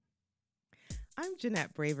I'm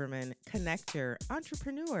Jeanette Braverman, connector,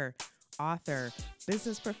 entrepreneur, author,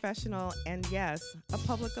 business professional, and yes, a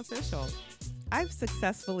public official. I've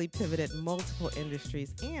successfully pivoted multiple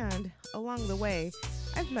industries, and along the way,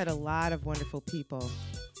 I've met a lot of wonderful people.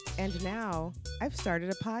 And now I've started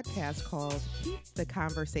a podcast called Keep the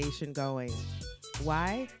Conversation Going.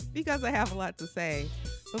 Why? Because I have a lot to say,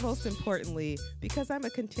 but most importantly, because I'm a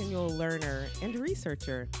continual learner and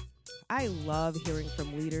researcher. I love hearing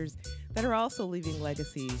from leaders that are also leaving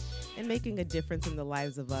legacies and making a difference in the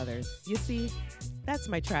lives of others. You see, that's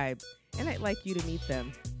my tribe, and I'd like you to meet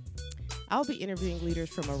them. I'll be interviewing leaders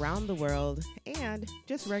from around the world and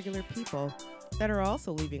just regular people that are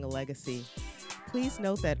also leaving a legacy. Please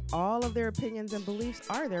note that all of their opinions and beliefs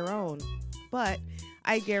are their own, but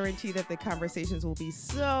I guarantee that the conversations will be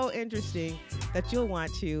so interesting that you'll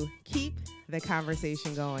want to keep the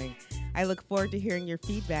conversation going. I look forward to hearing your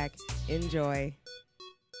feedback. Enjoy.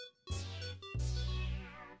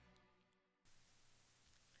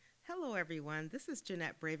 Hello, everyone. This is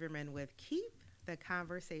Jeanette Braverman with Keep the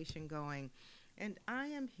Conversation Going, and I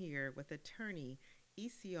am here with attorney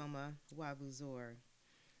Isioma Wabuzor.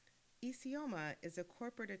 Isioma is a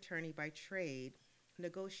corporate attorney by trade,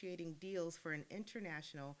 negotiating deals for an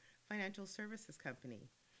international financial services company.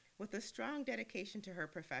 With a strong dedication to her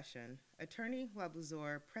profession, attorney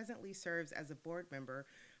Wabuzor presently serves as a board member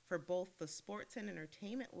for both the Sports and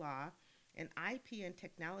Entertainment Law and IP and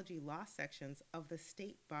Technology Law sections of the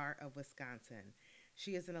State Bar of Wisconsin.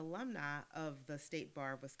 She is an alumna of the State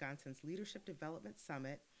Bar of Wisconsin's Leadership Development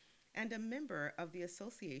Summit and a member of the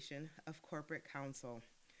Association of Corporate Counsel.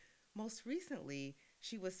 Most recently,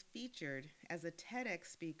 she was featured as a TEDx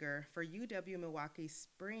speaker for UW-Milwaukee's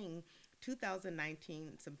Spring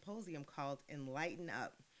 2019 symposium called Enlighten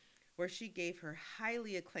Up, where she gave her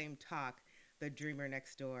highly acclaimed talk, The Dreamer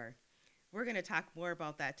Next Door. We're going to talk more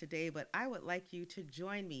about that today, but I would like you to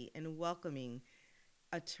join me in welcoming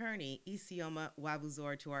attorney Isioma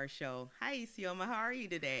Wabuzor to our show. Hi, Isioma. How are you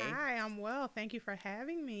today? Hi, I'm well. Thank you for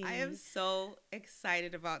having me. I am so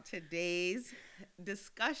excited about today's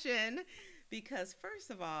discussion because, first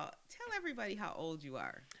of all, tell everybody how old you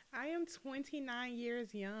are. I am 29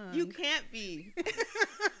 years young. You can't be.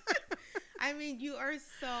 I mean, you are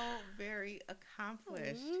so very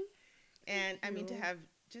accomplished. And I mean, to have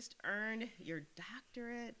just earned your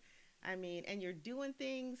doctorate, I mean, and you're doing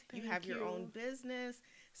things, you have your own business.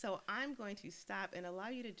 So I'm going to stop and allow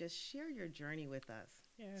you to just share your journey with us.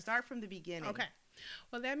 Yes. Start from the beginning. Okay.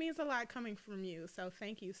 Well, that means a lot coming from you, so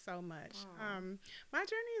thank you so much. My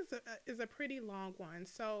journey is a pretty long one.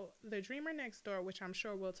 So The Dreamer Next Door, which I'm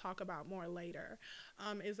sure we'll talk about more later,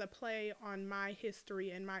 is a play on my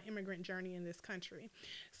history and my immigrant journey in this country.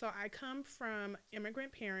 So I come from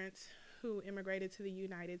immigrant parents who immigrated to the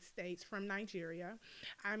United States from Nigeria.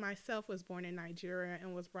 I myself was born in Nigeria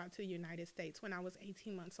and was brought to the United States when I was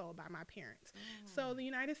 18 months old by my parents. So the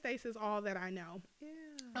United States is all that I know.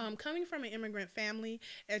 Yeah. Coming from an immigrant family,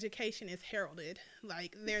 education is heralded.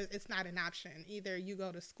 Like it's not an option. Either you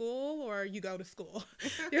go to school or you go to school.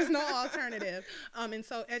 There's no alternative. And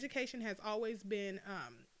so education has always been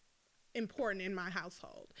important in my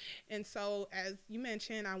household. And so, as you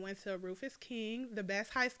mentioned, I went to Rufus King, the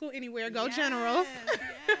best high school anywhere. Go Generals.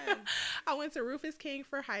 Yes. I went to Rufus King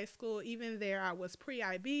for high school. Even there, I was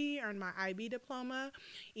pre-IB, earned my IB diploma.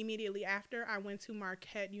 Immediately after, I went to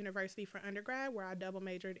Marquette University for undergrad, where I double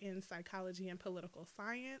majored in psychology and political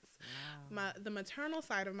science. Wow. The maternal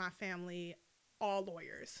side of my family, all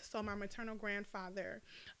lawyers. So my maternal grandfather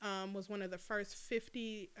was one of the first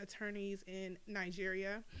 50 attorneys in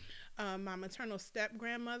Nigeria. My maternal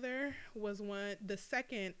step-grandmother was the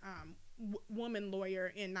second woman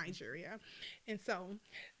lawyer in Nigeria. And so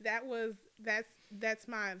that's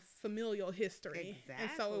my familial history. Exactly. And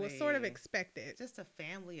so it was sort of expected. Just a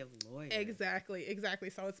family of lawyers. Exactly.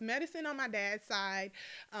 So it's medicine on my dad's side,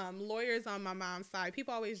 lawyers on my mom's side.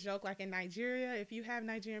 People always joke, like in Nigeria, if you have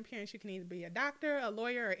Nigerian parents, you can either be a doctor, a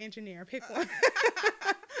lawyer, or engineer. Pick one.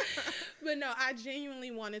 But no, I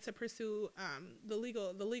genuinely wanted to pursue the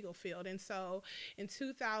legal field. And so in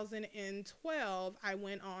 2012, I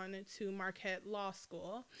went on to Marquette Law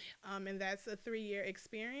School. And that's a 3-year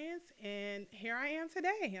experience. And here I am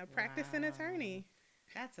today, a practicing attorney.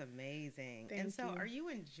 That's amazing. And Thank so, you. are you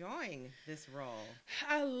enjoying this role?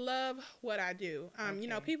 I love what I do.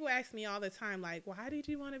 Okay. People ask me all the time, like, why did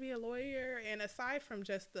you want to be a lawyer? And aside from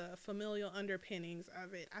just the familial underpinnings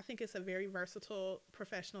of it, I think it's a very versatile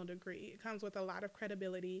professional degree. It comes with a lot of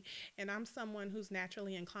credibility, and I'm someone who's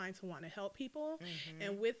naturally inclined to want to help people. Mm-hmm.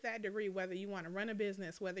 And with that degree, whether you want to run a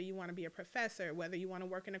business, whether you want to be a professor, whether you want to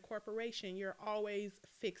work in a corporation, you're always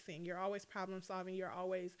fixing, you're always problem solving, you're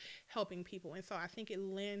always helping people. And so I think it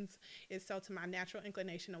lends itself to my natural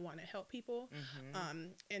inclination to want to help people, Mm-hmm.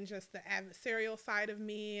 and just the adversarial side of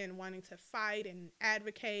me and wanting to fight and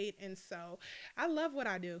advocate. And so I love what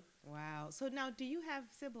I do. Wow. So now, do you have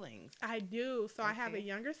siblings? I do. So I have a Okay.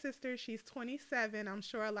 younger sister. She's 27. I'm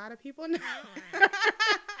sure a lot of people know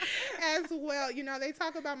as well. They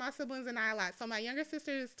talk about my siblings and I a lot. So my younger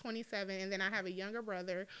sister is 27, and then I have a younger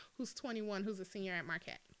brother who's 21, who's a senior at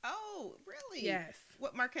Marquette. Oh, really? Yes.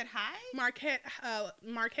 What, Marquette High?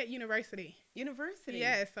 Marquette University. University.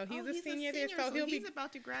 Yes, so he's Oh, a he's senior there, so he'll he's be.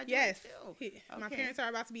 about to graduate Yes, too. my Okay. parents are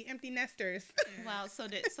about to be empty nesters. Wow.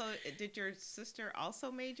 Did your sister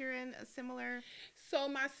also major in a similar So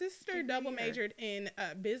my sister degree, double or? majored in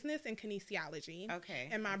business and kinesiology, Okay.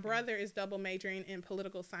 and my Okay. brother is double majoring in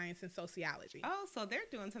political science and sociology. Oh, so they're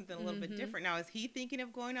doing something a little bit different. Now, is he thinking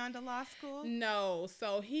of going on to law school? No,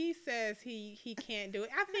 so he says he can't do it.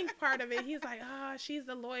 I think part of it, he's like, she's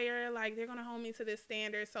a lawyer, like they're gonna hold me to this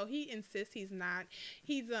standard. So he insists he's not.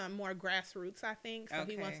 He's more grassroots, I think. So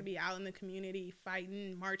he wants Okay. to be out in the community,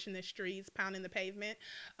 fighting, marching the streets, pounding the pavement.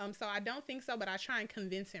 So I don't think so, but I try and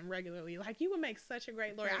convince him regularly. Like, you would make such a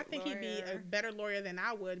great lawyer. I Great think he'd be a lawyer. better lawyer than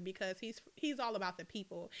I would, because he's all about the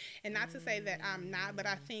people. And not to say that I'm not, but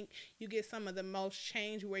I think you get some of the most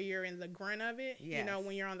change where you're in the grunt of it. Yes.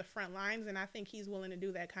 When you're on the front lines, and I think he's willing to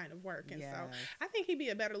do that kind of work. And so Yes. I think he'd be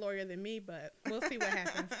a better lawyer than me, but we'll see what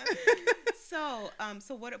happens.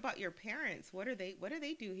 So what about your parents? What do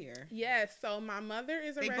they do here? Yes, so my mother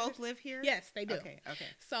is They both live here? Yes, they do. Okay.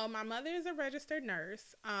 So my mother is a registered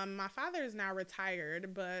nurse. My father is now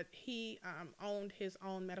retired, but he owned his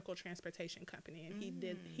own medical transportation company, and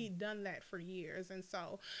he'd done that for years. And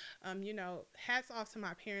so, hats off to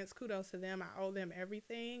my parents. Kudos to them. I owe them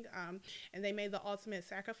everything. And they made the ultimate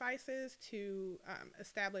sacrifices to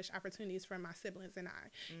establish opportunities for my siblings and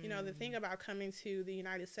I. The thing about coming to the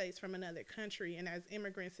United States from another country and as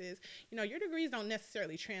immigrants is, your degrees don't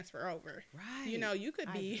necessarily transfer over. Right. You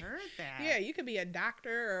could be. I've heard that. Yeah, you could be a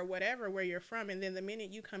doctor or whatever where you're from, and then the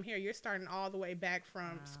minute you come here, you're starting all the way back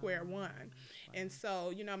from square one. Wow. And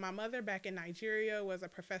so, my mother back in Nigeria was a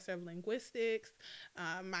professor of linguistics.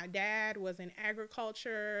 My dad was in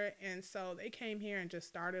agriculture, and so they came here and just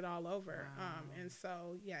started all over. Wow. And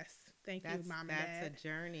so, yes, thank you, Mom and That's Dad. a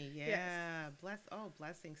journey. Yeah. Yes.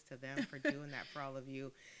 Blessings to them for doing that for all of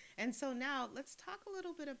you. And so now let's talk a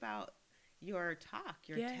little bit about your talk,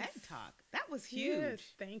 your Yes. TED Talk. That was huge. Yes,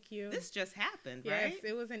 thank you. This just happened, Yes, right?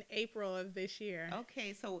 it was in April of this year.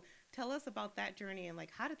 Okay, so tell us about that journey, and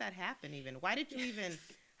how did that happen even? Why did you even Yes.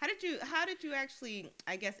 how did you actually,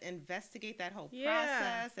 I guess, investigate that whole Yeah.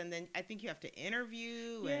 process? And then I think you have to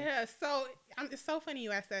interview. Yeah, so it's so funny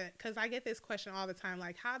you asked that, because I get this question all the time,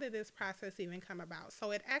 like, how did this process even come about? So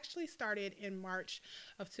it actually started in March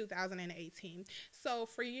of 2018. So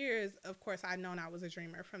for years, of course, I'd known I was a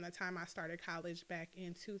dreamer from the time I started college back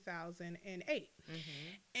in 2008.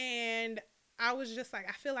 And I was just like,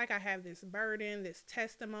 I feel like I have this burden, this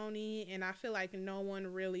testimony, and I feel like no one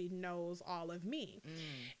really knows all of me.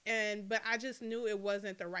 But I just knew it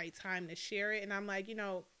wasn't the right time to share it. And I'm like,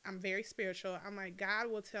 I'm very spiritual. I'm like,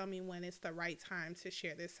 God will tell me when it's the right time to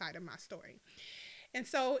share this side of my story. And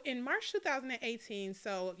so in March 2018,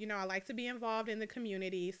 I like to be involved in the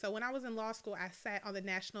community. So when I was in law school, I sat on the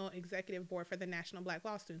National Executive Board for the National Black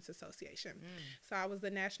Law Students Association. So I was the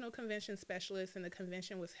National Convention Specialist, and the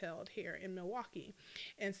convention was held here in Milwaukee.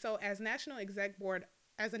 And so as a National Exec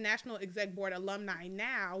Board alumni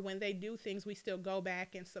now, when they do things, we still go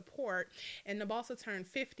back and support. And NABALSA turned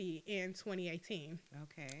 50 in 2018.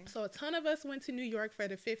 Okay. So a ton of us went to New York for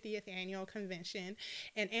the 50th annual convention.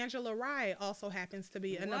 And Angela Rye also happens to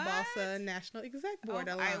be a What? NABALSA National Exec Board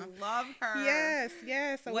alum. I love her. Yes.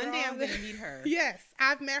 So One day I'm going to meet her. Yes,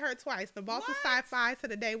 I've met her twice. NABALSA Sci-Fi to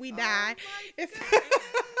the day we die. Oh my goodness.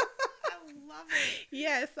 I love it.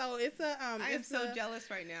 Yeah, so it's a I am so jealous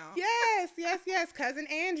right now. Yes, cousin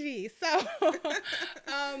Angie. So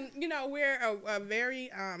we're a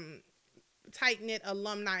very tight-knit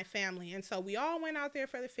alumni family. And so we all went out there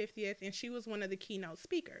for the 50th, and she was one of the keynote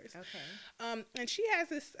speakers. Okay. And she has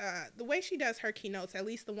this, the way she does her keynotes, at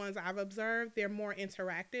least the ones I've observed, they're more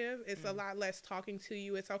interactive. It's a lot less talking to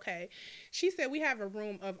you. It's okay. She said we have a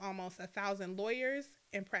room of almost 1,000 lawyers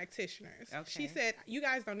and practitioners. Okay. She said, you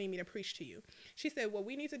guys don't need me to preach to you. She said, what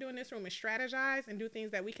we need to do in this room is strategize and do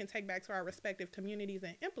things that we can take back to our respective communities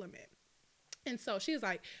and implement. And so she's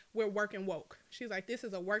like, we're working woke. She's like, this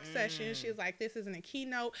is a work session. She's like, this isn't a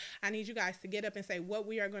keynote. I need you guys to get up and say what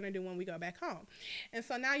we are going to do when we go back home. And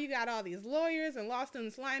so now you got all these lawyers and law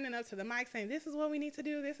students lining up to the mic saying, this is what we need to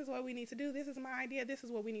do. This is what we need to do. This is my idea. This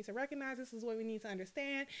is what we need to recognize. This is what we need to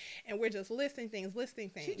understand. And we're just listing things.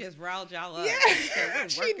 She just riled y'all up. Yeah,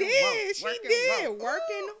 she did.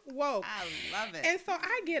 Working woke. I love it. And so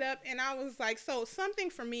I get up and I was like, so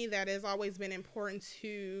something for me that has always been important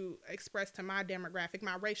to express to my demographic,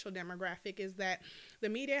 my racial demographic, is that the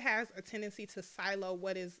media has a tendency to silo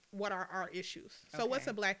what are our issues. So what's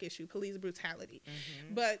a black issue? Police brutality.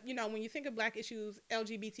 But you know, when you think of black issues,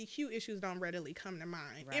 LGBTQ issues don't readily come to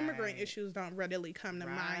mind. Right. Immigrant issues don't readily come to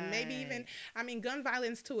mind. Maybe even, I mean, gun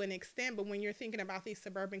violence to an extent, but when you're thinking about these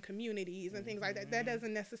suburban communities and things like that, that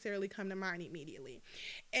doesn't necessarily come to mind immediately.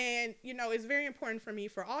 And you know, it's very important for me,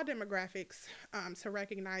 for all demographics, to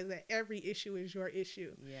recognize that every issue is your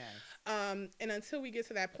issue. Yes. And until we get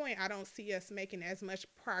to that point, I don't see us making as much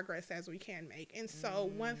progress as we can make. And so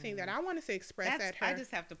one thing that I wanted to express at her... I just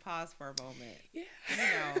have to pause for a moment. Yeah. You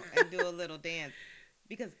know, and do a little dance.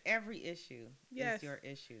 Because every issue is your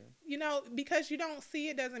issue. You know, because you don't see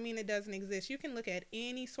it doesn't mean it doesn't exist. You can look at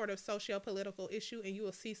any sort of socio-political issue and you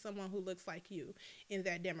will see someone who looks like you in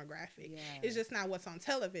that demographic. Yes. It's just not what's on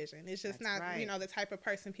television. It's just you know, the type of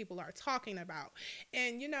person people are talking about.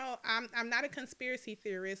 And, you know, I'm not a conspiracy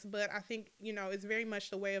theorist, but I think, you know, it's very much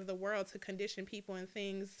the way of the world to condition people and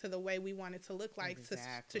things to the way we want it to look like,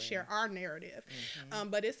 to share our narrative.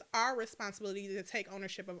 But it's our responsibility to take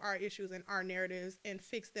ownership of our issues and our narratives and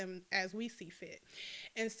fix them as we see fit.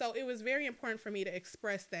 And so it was very important for me to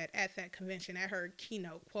express that at that convention, at her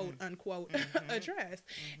keynote, quote unquote, address.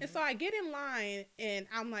 And so I get in line and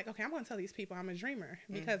I'm like, okay, I'm going to tell these people I'm a dreamer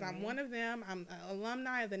because I'm one of them. I'm an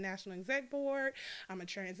alumni of the National Exec Board. I'm a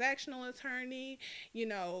transactional attorney. You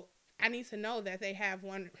know, I need to know that they have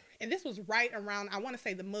one. And this was right around, I want to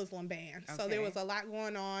say, the Muslim ban. Okay. So there was a lot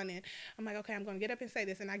going on. And I'm like, okay, I'm going to get up and say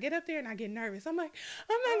this. And I get up there and I get nervous. I'm like,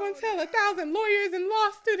 I'm not going to tell 1,000 lawyers and law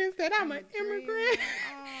students that I'm an immigrant.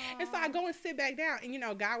 And so I go and sit back down. And, you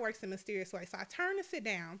know, God works in mysterious ways. So I turn to sit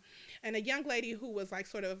down. And a young lady who was like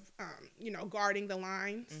sort of, you know, guarding the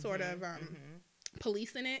line, sort of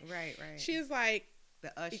policing it. Right. She's like,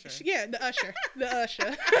 the usher. The usher. The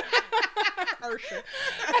usher.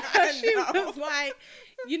 She was like,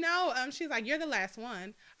 you know, she's like, you're the last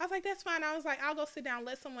one. I was like, that's fine. I was like, I'll go sit down.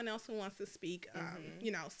 Let someone else who wants to speak,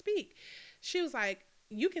 you know, speak. She was like,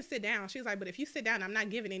 you can sit down. She was like, but if you sit down, I'm not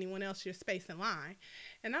giving anyone else your space in line.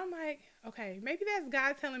 And I'm like, okay, maybe that's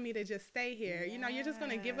God telling me to just stay here. Yes. You know, you're just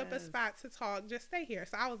going to give up a spot to talk. Just stay here.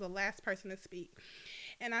 So I was the last person to speak.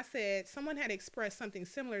 And I said, someone had expressed something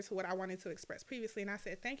similar to what I wanted to express previously. And I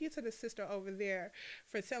said, thank you to the sister over there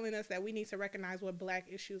for telling us that we need to recognize what Black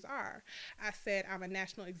issues are. I said, I'm a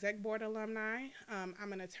National Exec Board alumni.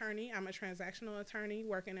 I'm an attorney. I'm a transactional attorney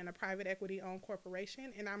working in a private equity-owned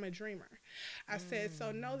corporation, and I'm a dreamer. I said,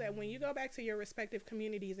 so know that when you go back to your respective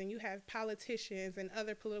communities and you have politicians and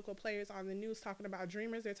other political players on the news talking about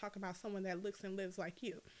dreamers, they're talking about someone that looks and lives like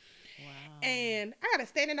you. Wow. And I got a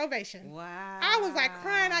standing ovation. Wow. I was like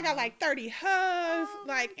crying. I got like 30 hugs.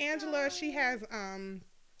 Like Angela, she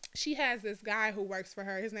has this guy who works for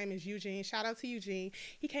her. His name is Eugene. Shout out to Eugene.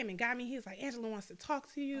 He came and got me. He was like, Angela wants to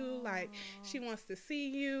talk to you. Like, she wants to see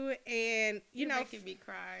you. And, you know. Making me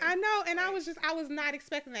cry. I know. And I was not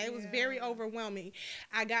expecting that. It was very overwhelming.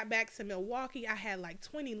 I got back to Milwaukee. I had like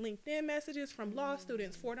 20 LinkedIn messages from law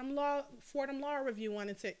students. Fordham Law Review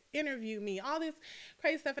wanted to interview me. All this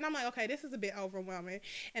crazy stuff. And I'm like, okay, this is a bit overwhelming.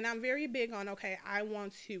 And I'm very big on, okay, I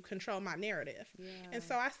want to control my narrative. Yeah. And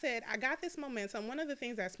so I said, I got this momentum. One of the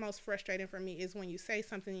things that's most frustrating for me is when you say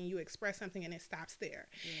something and you express something and it stops there.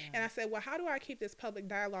 Yeah. And I said, well, how do I keep this public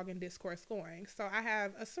dialogue and discourse going? So I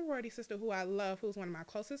have a sorority sister who I love, who's one of my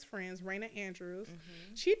closest friends, Raina Andrews.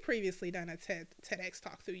 She'd previously done a TEDx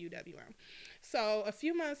talk through UWM. So a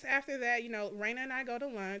few months after that, you know, Raina and I go to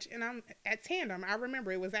lunch, and I'm at Tandem. I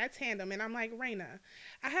remember it was at Tandem, and I'm like, Raina,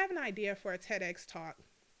 I have an idea for a TEDx talk.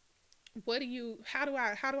 How do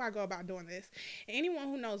I go about doing this? And anyone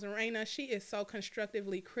who knows Raina, she is so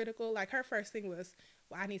constructively critical. Like, her first thing was,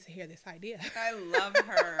 well, I need to hear this idea. I love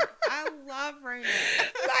her. I love Raina.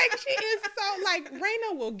 Like, she is so, like,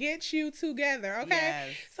 Raina will get you together, okay?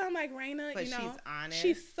 Yes. So I'm like, Raina, But you know, she's honest.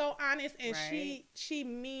 she's so honest, and right? she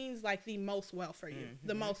means like the most well for you,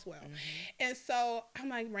 the most well. Mm-hmm. And so I'm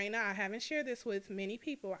like, Raina, I haven't shared this with many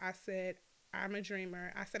people. I said, I'm a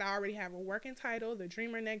dreamer. I said, I already have a working title, The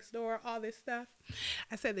Dreamer Next Door, all this stuff.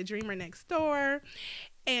 I said, The Dreamer Next Door.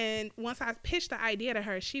 And once I pitched the idea to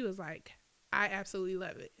her, she was like, I absolutely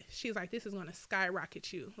love it. She's like, this is going to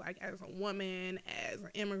skyrocket you, like, as a woman, as an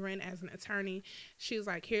immigrant, as an attorney. She was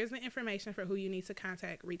like, here's the information for who you need to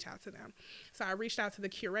contact. Reach out to them. So I reached out to the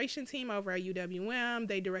curation team over at UWM.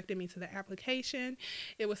 They directed me to the application.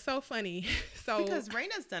 It was so funny. So because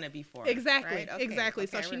Raina's done it before. Exactly. Right? Okay, Exactly.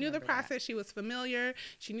 okay, So she knew the process. That. She was familiar.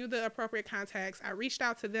 She knew the appropriate contacts. I reached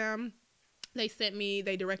out to them. They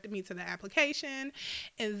directed me to the application.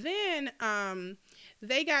 And then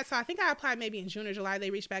so I think I applied maybe in June or July. They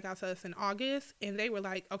reached back out to us in August, and they were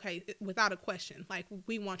like, okay, without a question, like,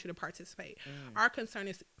 we want you to participate. Our concern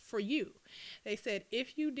is for you. They said,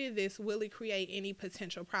 if you did this, will it create any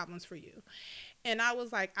potential problems for you? And I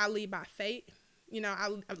was like, I lead by faith. You know, I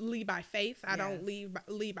lead by faith. I don't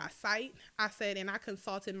lead by sight. I said, and I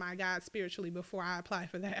consulted my God spiritually before I applied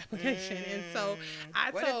for that application. And so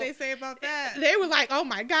what did they say about that? They were like, oh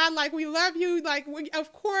my God, like, we love you. Like,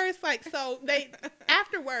 of course. Like, so they,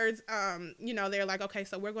 afterwards, you know, they're like, okay,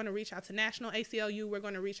 so we're going to reach out to National ACLU. We're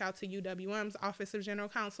going to reach out to UWM's Office of General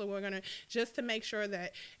Counsel. We're going to, just to make sure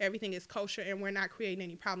that everything is kosher and we're not creating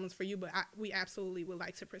any problems for you. But we absolutely would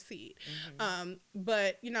like to proceed.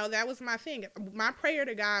 But, you know, that was my thing. My prayer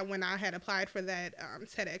to God when I had applied for that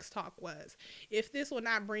TEDx talk was, if this will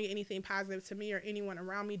not bring anything positive to me or anyone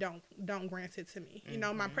around me, don't grant it to me. You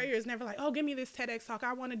know, my prayer is never like, oh, give me this TEDx talk.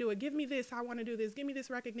 I want to do it. Give me this. I want to do this. Give me this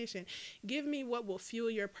recognition. Give me what will fuel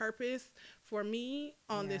your purpose for me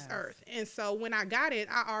on this earth. And so when I got it,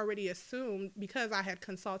 I already assumed, because I had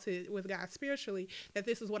consulted with God spiritually, that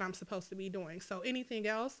this is what I'm supposed to be doing. So anything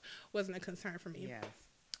else wasn't a concern for me. Yes.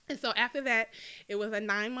 And so after that, it was a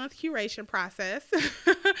 9-month curation process.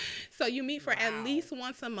 So you meet for at least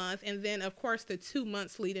once a month. And then, of course, the 2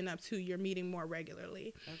 months leading up to you're meeting more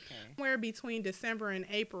regularly. Okay. Somewhere between December and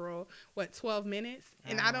April, 12 minutes?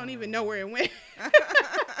 And I don't even know where it went. And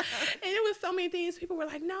it was so many things. People were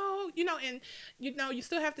like, no, you know, and, you know, you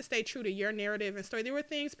still have to stay true to your narrative and story. There were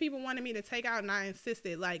things people wanted me to take out, and I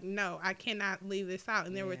insisted, like, no, I cannot leave this out.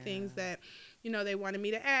 And there were things that, you know, they wanted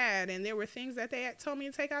me to add, and there were things that they had told me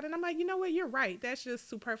to take out, and I'm like, you know what, you're right. That's just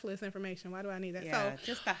superfluous information. Why do I need that? Yeah, so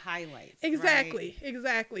just the highlights. Exactly, right?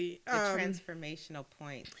 Exactly. The transformational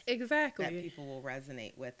points. Exactly. That people will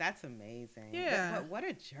resonate with. That's amazing. Yeah. But what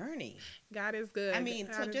a journey. God is good. I mean,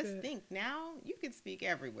 God so just good. Think now, you can speak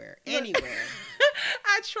everywhere, anywhere.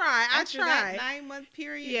 I try. After that 9-month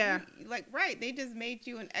period, yeah, they just made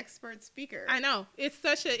you an expert speaker. I know. It's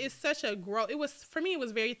such a growth. It was, for me, it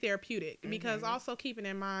was very therapeutic, because also keeping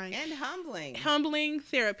in mind, and humbling,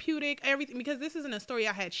 therapeutic, everything, because this isn't a story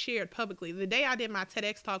I had shared publicly. The day I did my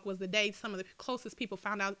TEDx talk was the day some of the closest people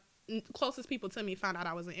to me found out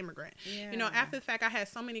I was an immigrant. Yeah. You know, after the fact, I had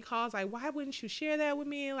so many calls like, why wouldn't you share that with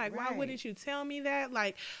me? Like, why wouldn't you tell me that?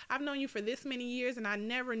 Like, I've known you for this many years and I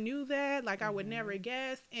never knew that. Like, I would never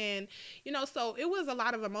guess. And, you know, so it was a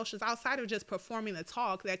lot of emotions outside of just performing the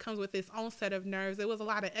talk that comes with its own set of nerves. It was a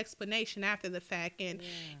lot of explanation after the fact. And,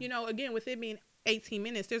 you know, again, with it being 18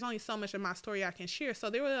 minutes, there's only so much of my story I can share. So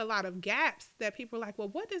there were a lot of gaps that people were like, well,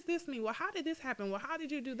 what does this mean? Well, how did this happen? Well, how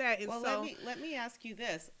did you do that? And well, so let me ask you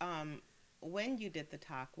this. When you did the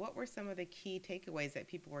talk, what were some of the key takeaways that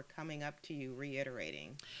people were coming up to you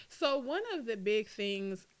reiterating? So one of the big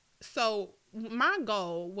things, so my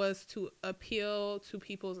goal was to appeal to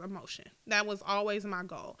people's emotion. That was always my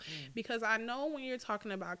goal, because I know when you're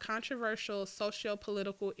talking about controversial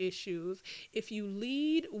socio-political issues, if you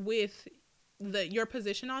lead with your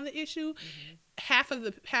position on the issue, half of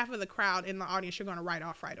the crowd in the audience you're going to write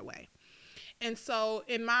off right away. And so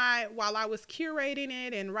while I was curating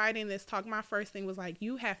it and writing this talk, my first thing was like,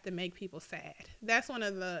 you have to make people sad. That's one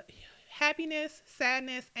of the happiness,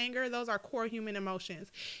 sadness, anger, those are core human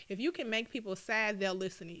emotions. If you can make people sad, they'll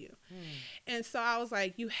listen to you. And so I was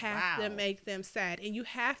like, you have to make them sad, and you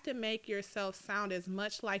have to make yourself sound as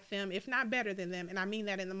much like them, if not better than them. And I mean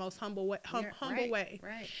that in the most humble way.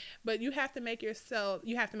 Right. But you have to make them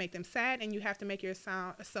sad, and you have to make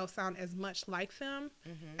yourself sound as much like them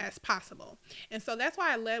as possible. And so that's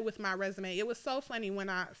why I led with my resume. It was so funny when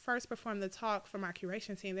I first performed the talk for my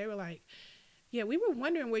curation team. They were like, yeah, we were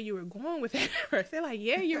wondering where you were going with that first. They're like,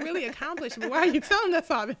 yeah, you're really accomplished, but why are you telling us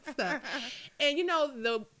all this stuff? And, you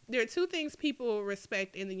know, there are two things people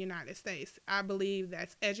respect in the United States. I believe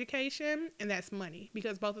that's education and that's money,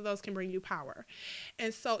 because both of those can bring you power.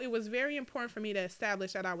 And so it was very important for me to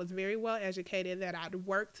establish that I was very well educated, that I'd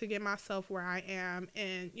worked to get myself where I am,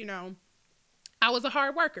 and I was a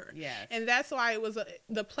hard worker. Yes. And that's why it was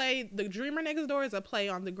The Dreamer Next Door is a play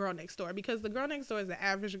on The Girl Next Door, because the girl next door is the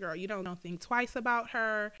average girl. You don't think twice about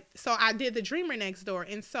her. So I did The Dreamer Next Door.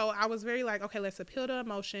 And so I was very like, okay, let's appeal to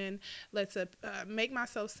emotion. Let's make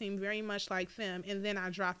myself seem very much like them. And then I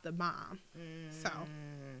dropped the bomb. So.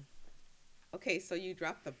 Okay, so you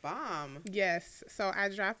dropped the bomb. Yes. So I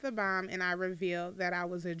dropped the bomb and I revealed that I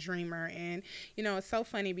was a dreamer. And, it's so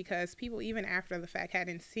funny because people, even after the fact,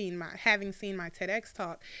 having seen my TEDx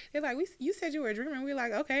talk, they're like, you said you were a dreamer. And we're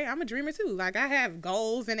like, okay, I'm a dreamer too. Like, I have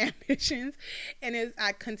goals and ambitions. And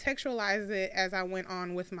I contextualized it as I went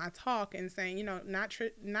on with my talk and saying,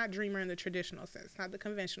 not dreamer in the traditional sense, not the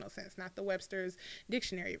conventional sense, not the Webster's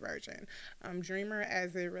dictionary version. Dreamer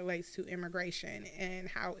as it relates to immigration and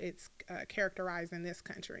how it's characterized in this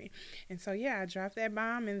country. And so I dropped that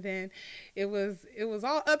bomb, and then it was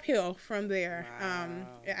all uphill from there. Wow.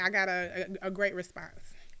 I got a great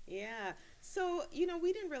response. Yeah. So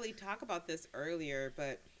we didn't really talk about this earlier,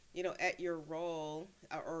 but at your role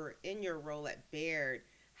or in your role at Baird,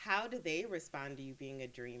 how do they respond to you being a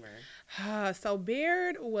dreamer? So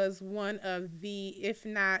Baird was one of the, if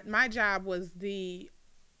not, my job was the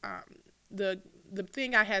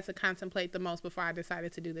thing I had to contemplate the most before I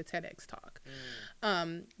decided to do the TEDx talk.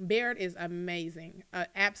 Baird is amazing,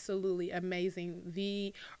 absolutely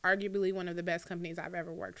amazing. Arguably one of the best companies I've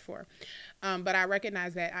ever worked for. But I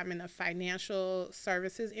recognize that I'm in a financial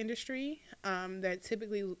services industry that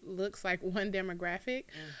typically looks like one demographic.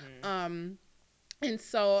 And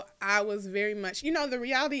so I was very much, the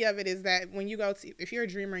reality of it is that when you if you're a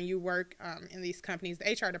dreamer and you work in these companies,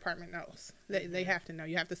 the HR department knows. They have to know.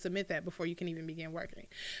 You have to submit that before you can even begin working.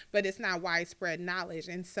 But it's not widespread knowledge.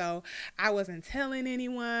 And so I wasn't telling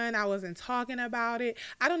anyone. I wasn't talking about it.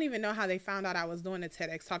 I don't even know how they found out I was doing a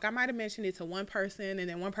TEDx talk. I might have mentioned it to one person, and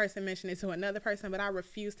then one person mentioned it to another person, but I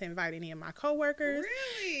refused to invite any of my coworkers.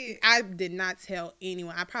 Really? I did not tell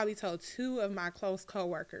anyone. I probably told 2 of my close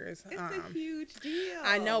coworkers. It's a huge deal.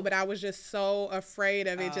 I know, but I was just so afraid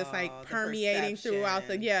of it just like permeating throughout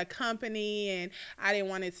the company, and I didn't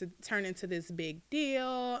want it to turn into this big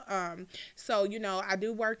deal. So I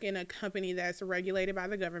do work in a company that's regulated by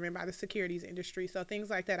the government, by the securities industry. So things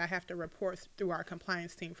like that I have to report through our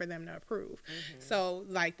compliance team for them to approve. So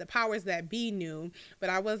like the powers that be knew, but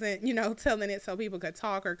I wasn't, telling it so people could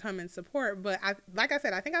talk or come and support. But like I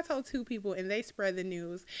said, I think I told 2 people and they spread the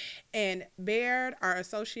news. And Baird, our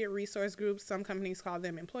associate resource groups, some companies call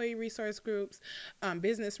them employee resource groups,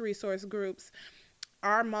 business resource groups.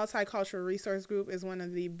 Our multicultural resource group is one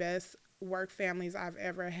of the best work families I've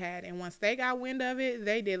ever had. And once they got wind of it,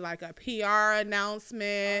 they did like a PR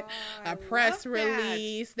announcement, a press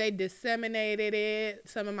release. They disseminated it.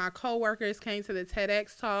 Some of my coworkers came to the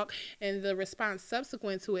TEDx talk, and the response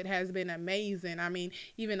subsequent to it has been amazing. I mean,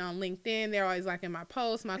 even on LinkedIn, they're always liking my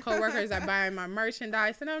posts. My coworkers are buying my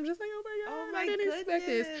merchandise, and I'm just like, oh my God, I didn't expect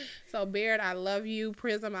this. So Baird, I love you.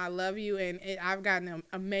 Prism, I love you. And I've gotten an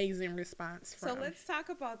amazing response from. So let's talk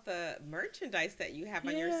about the merchandise that you have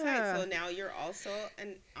on your site. So now you're also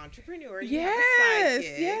an entrepreneur. You have a side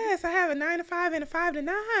gig. Yes, I have a 9 to 5 and a 5 to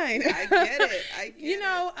 9. I get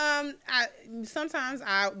it. Sometimes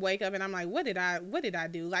I wake up and I'm like, what did I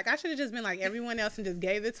do? Like, I should have just been like everyone else and just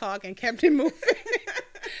gave the talk and kept it moving.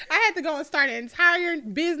 I had to go and start an entire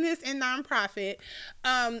business and nonprofit.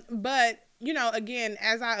 But again,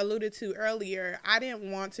 as I alluded to earlier, I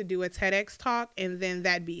didn't want to do a TEDx talk and then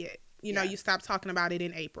that'd be it. You stopped talking about it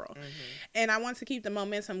in April. And I want to keep the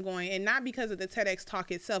momentum going, and not because of the TEDx talk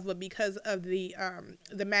itself, but because of the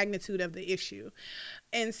magnitude of the issue.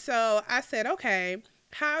 And so I said, okay,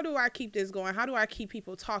 how do I keep this going? How do I keep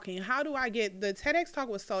people talking? How do I get the TEDx talk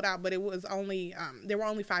was sold out, but it was only there were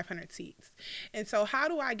only 500 seats. And so how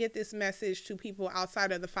do I get this message to people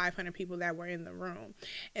outside of the 500 people that were in the room?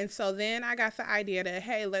 And so then I got the idea that,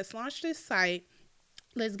 hey, let's launch this site.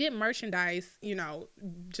 Let's get merchandise,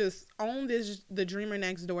 just own the Dreamer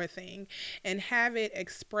Next Door thing and have it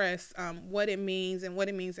express what it means and what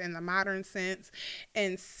it means in the modern sense,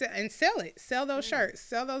 and sell it. Sell those shirts,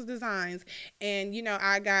 sell those designs. And,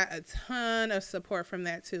 I got a ton of support from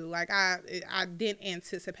that too. Like I didn't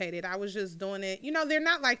anticipate it. I was just doing it. They're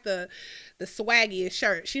not like the swaggiest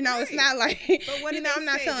shirts. Right. It's not like, but what I'm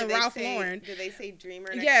not selling Ralph Lauren. Do they say Dreamer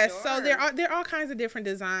Next Door? Yes. So there are all kinds of different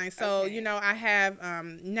designs. So, okay. I have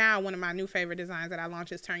now one of my new favorite designs that I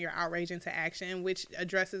launched is Turn Your Outrage into Action, which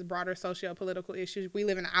addresses broader socio-political issues. We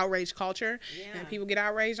live in an outrage culture, and people get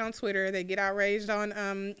outraged on Twitter, they get outraged on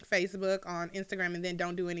Facebook, on Instagram, and then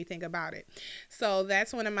don't do anything about it. So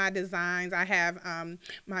that's one of my designs. I have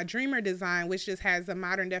my Dreamer design, which just has a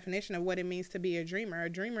modern definition of what it means to be a dreamer. A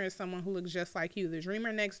dreamer is someone who looks just like you. The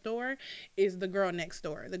dreamer next door is the girl next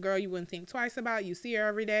door, the girl you wouldn't think twice about. You see her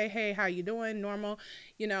every day. Hey, how you doing? Normal.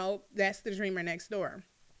 You know, that's the dreamer next door.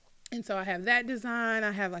 And so I have that design.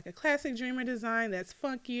 I have like a classic dreamer design that's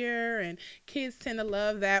funkier, and kids tend to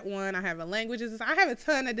love that one. I have a languages design. I have a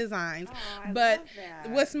ton of designs. Oh, but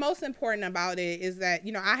what's most important about it is that,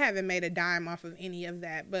 you know, I haven't made a dime off of any of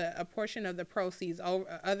that, but a portion of the proceeds,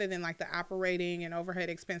 other than like the operating and overhead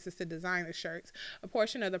expenses to design the shirts, a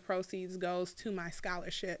portion of the proceeds goes to my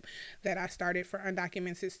scholarship that I started for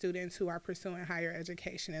undocumented students who are pursuing higher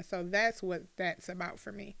education. And so that's what that's about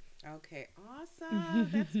for me. Okay, awesome.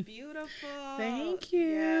 That's beautiful. Thank you.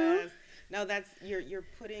 Yes. No, that's you're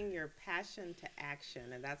putting your passion to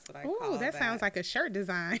action, and that's what I call that. Sounds like a shirt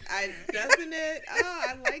design. Doesn't it? Oh,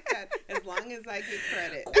 I like that. As long as I get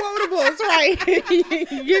credit. Quotables, right?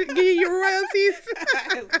 Give your royalties.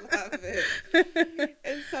 I love it.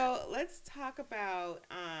 And so let's talk about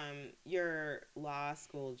your law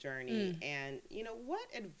school journey, and what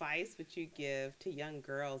advice would you give to young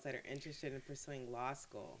girls that are interested in pursuing law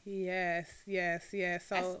school? Yes.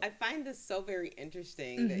 So I find this so very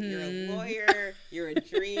interesting that you're a lawyer, you're a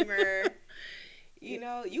dreamer.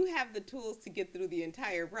 You have the tools to get through the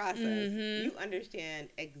entire process. You understand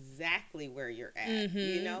exactly where you're at,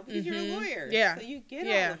 because you're a lawyer. Yeah. So you get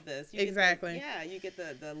all of this. You exactly. You get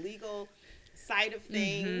the legal side of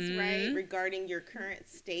things, right, regarding your current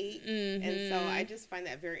state. And so I just find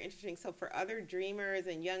that very interesting. So for other dreamers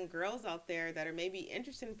and young girls out there that are maybe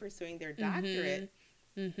interested in pursuing their doctorate,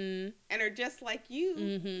 and are just like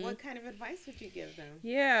you, what kind of advice would you give them?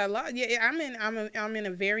 I'm in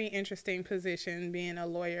a very interesting position being a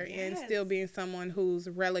lawyer and still being someone who's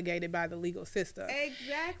relegated by the legal system.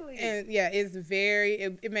 Exactly. And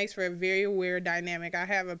it makes for a very weird dynamic. I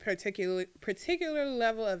have a particular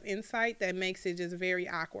level of insight that makes it just very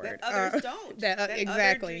awkward. That others don't. That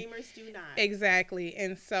exactly. Other dreamers do not. Exactly.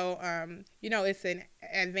 And so it's an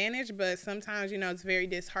advantage, but sometimes it's very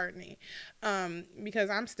disheartening because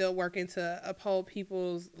I'm still working to uphold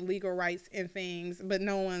people's legal rights and things, but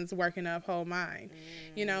no one's working to uphold mine.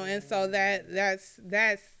 And so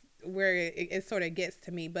that's where it sort of gets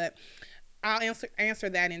to me. But I'll answer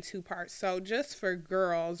that in two parts. So just for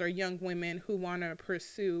girls or young women who want to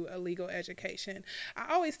pursue a legal education,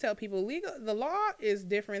 I always tell people the law is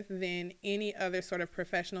different than any other sort of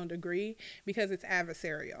professional degree because it's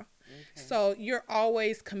adversarial. Okay. So you're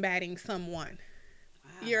always combating someone.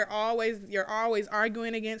 You're always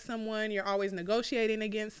arguing against someone. You're always negotiating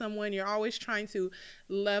against someone. You're always trying to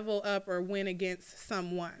level up or win against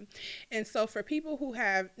someone. And so for people who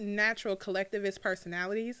have natural collectivist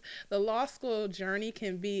personalities, the law school journey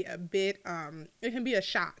can be a bit, it can be a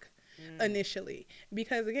shock initially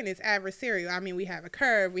because, again, it's adversarial. I mean, we have a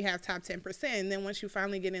curve, we have top 10%, and then once you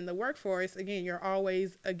finally get in the workforce, again, you're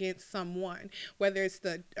always against someone, whether it's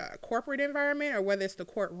the corporate environment or whether it's the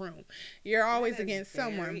courtroom. You're always against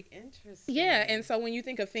someone. Interesting. Yeah, and so when you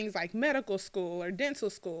think of things like medical school or dental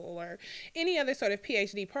school or any other sort of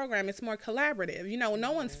PhD program, it's more collaborative.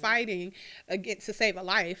 No one's fighting to save a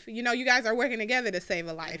life. You guys are working together to save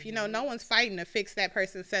a life. No one's fighting to fix that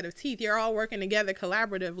person's set of teeth. You're all working together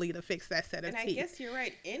collaboratively to fix that set of teeth. And I guess you're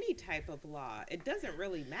right. Any type of law, it doesn't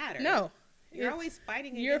really matter. No. You're always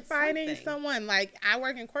fighting against You're fighting something. someone. Like, I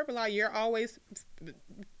work in corporate law, you're always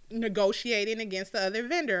negotiating against the other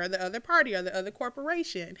vendor or the other party or the other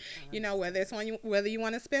corporation, whether you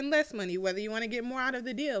want to spend less money, whether you want to get more out of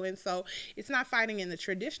the deal. And so it's not fighting in the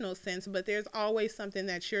traditional sense, but there's always something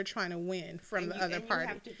that you're trying to win from the other party. You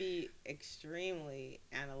have to be extremely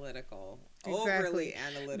analytical. Exactly. Overly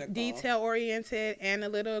analytical. Detail-oriented,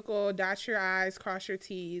 analytical, dot your I's, cross your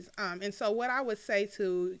T's. And so what I would say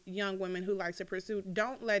to young women who like to pursue,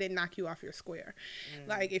 don't let it knock you off your square.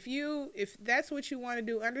 Like, if that's what you want to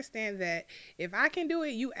do, understand that if I can do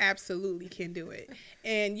it, you absolutely can do it.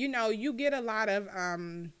 And, you get a lot of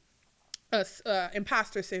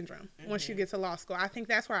imposter syndrome once you get to law school. I think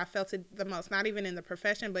that's where I felt it the most, not even in the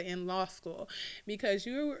profession, but in law school, because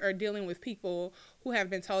you are dealing with people who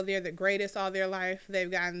have been told they're the greatest all their life. They've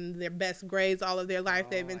gotten their best grades all of their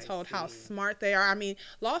life. They've been told how smart they are. I mean,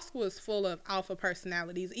 law school is full of alpha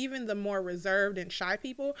personalities. Even the more reserved and shy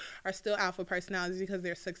people are still alpha personalities because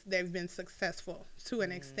they've been successful to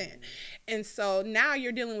an extent. And so now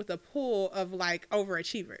you're dealing with a pool of like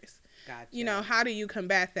overachievers. Gotcha. how do you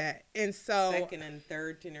combat that? And so Second and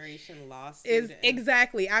third generation law is students.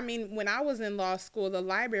 exactly. I mean, when I was in law school, the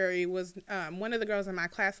library was one of the girls in my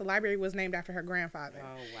class. The library was named after her grandfather.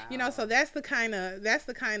 Oh wow. So that's the kind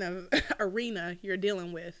of arena you're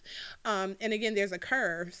dealing with. And again, there's a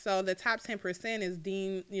curve. So the top 10% is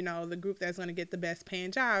deemed, the group that's going to get the best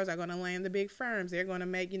paying jobs, are going to land the big firms. They're going to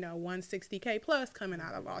make 160K plus coming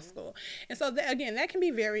out of law school. And so again, that can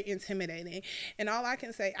be very intimidating. And all I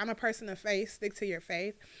can say, I'm a person of faith. Stick to your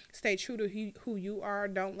faith. Stay true to who you are.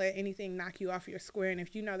 Don't let anything knock you off your square. And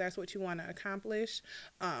if you know that's what you want to accomplish,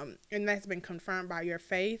 and that's been confirmed by your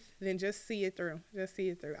faith, then just see it through. Just see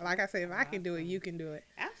it through. Like I said, if I can do it, you can do it.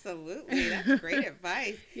 Absolutely. That's great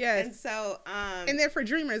advice. Yes. And so, and then for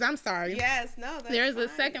dreamers, I'm sorry. Yes, no, that's There's fine. a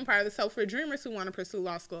second part of it. So for dreamers who want to pursue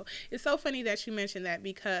law school, it's so funny that you mentioned that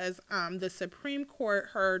because the Supreme Court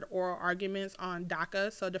heard oral arguments on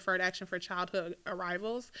DACA, so Deferred Action for Childhood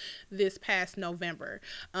Arrivals, this past November.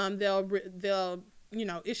 They'll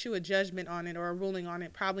issue a judgment on it or a ruling on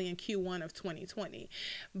it probably in Q1 of 2020.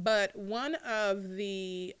 But one of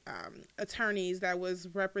the attorneys that was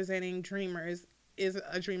representing dreamers is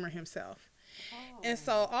a dreamer himself. And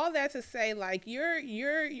so all that to say, like,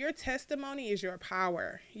 your testimony is your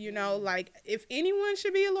power. Like, if anyone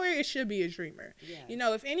should be a lawyer, it should be a dreamer. Yes.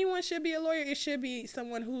 If anyone should be a lawyer, it should be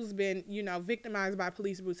someone who's been, victimized by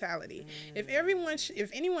police brutality. If anyone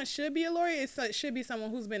should be a lawyer, it should be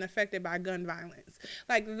someone who's been affected by gun violence.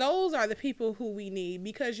 Like, those are the people who we need,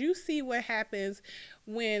 because you see what happens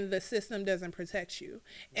when the system doesn't protect you.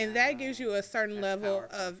 And that gives you a certain level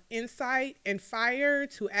of insight and fire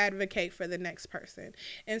to advocate for the next person.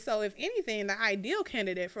 And so if anything, the ideal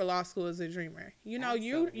candidate for law school is a dreamer. You know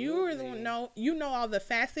all the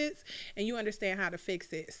facets and you understand how to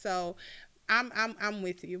fix it. So I'm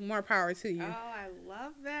with you. More power to you. Oh, I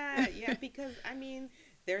love that. Yeah, because I mean,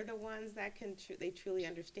 they're the ones that they truly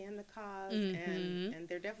understand the cause, and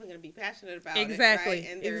they're definitely going to be passionate about it, right?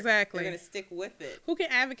 And they're going to stick with it. Who can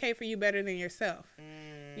advocate for you better than yourself?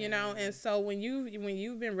 And so when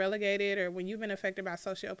you've been relegated or when you've been affected by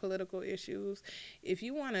socio-political issues, if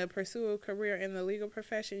you want to pursue a career in the legal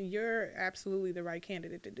profession, you're absolutely the right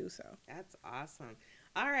candidate to do so. That's awesome.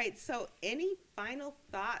 All right. So any final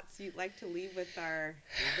thoughts you'd like to leave with our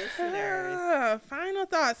listeners? Final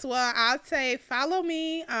thoughts. Well, I'll say follow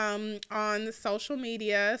me on social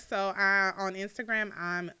media. So on Instagram,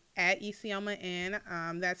 I'm at Isioma N.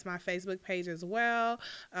 That's my Facebook page as well.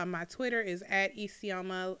 My Twitter is at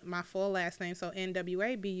Isioma, my full last name, so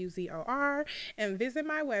NWABUZOR. And visit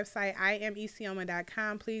my website,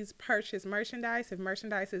 IamIsioma.com. Please purchase merchandise. If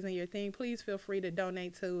merchandise isn't your thing, please feel free to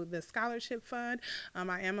donate to the scholarship fund.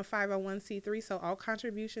 I am a 501c3, so all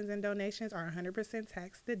contributions and donations are 100%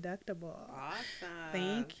 tax deductible. Awesome.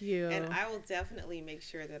 Thank you. And I will definitely make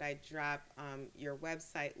sure that I drop your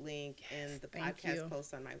website link in the podcast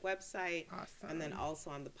post on my website. Awesome. And then also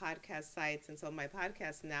on the podcast sites. And so my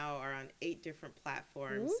podcasts now are on 8 different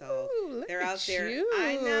platforms. Ooh, so they're out there. You.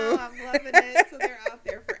 I know, I'm loving it. So they're out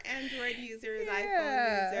there for Android users,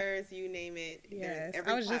 iPhone users, you name it. Yes.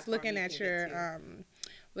 I was just looking at your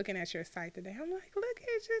site today. I'm like, look at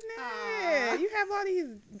Jeanette. You have all these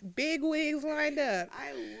big wigs lined up.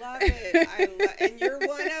 I love it. And you're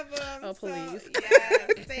one of them. Oh, please. So,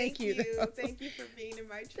 yes. Thank you. Though. Thank you for being in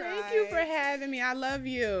my tribe. Thank you for having me. I love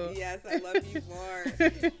you. Yes, I love you more.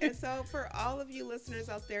 And so for all of you listeners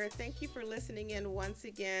out there, thank you for listening in once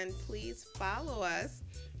again. Please follow us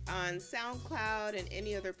on SoundCloud and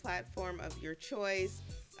any other platform of your choice.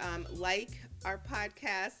 Like our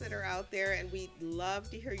podcasts that are out there, and we'd love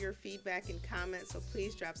to hear your feedback and comments, so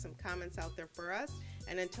please drop some comments out there for us.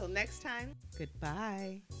 And until next time,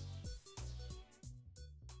 goodbye.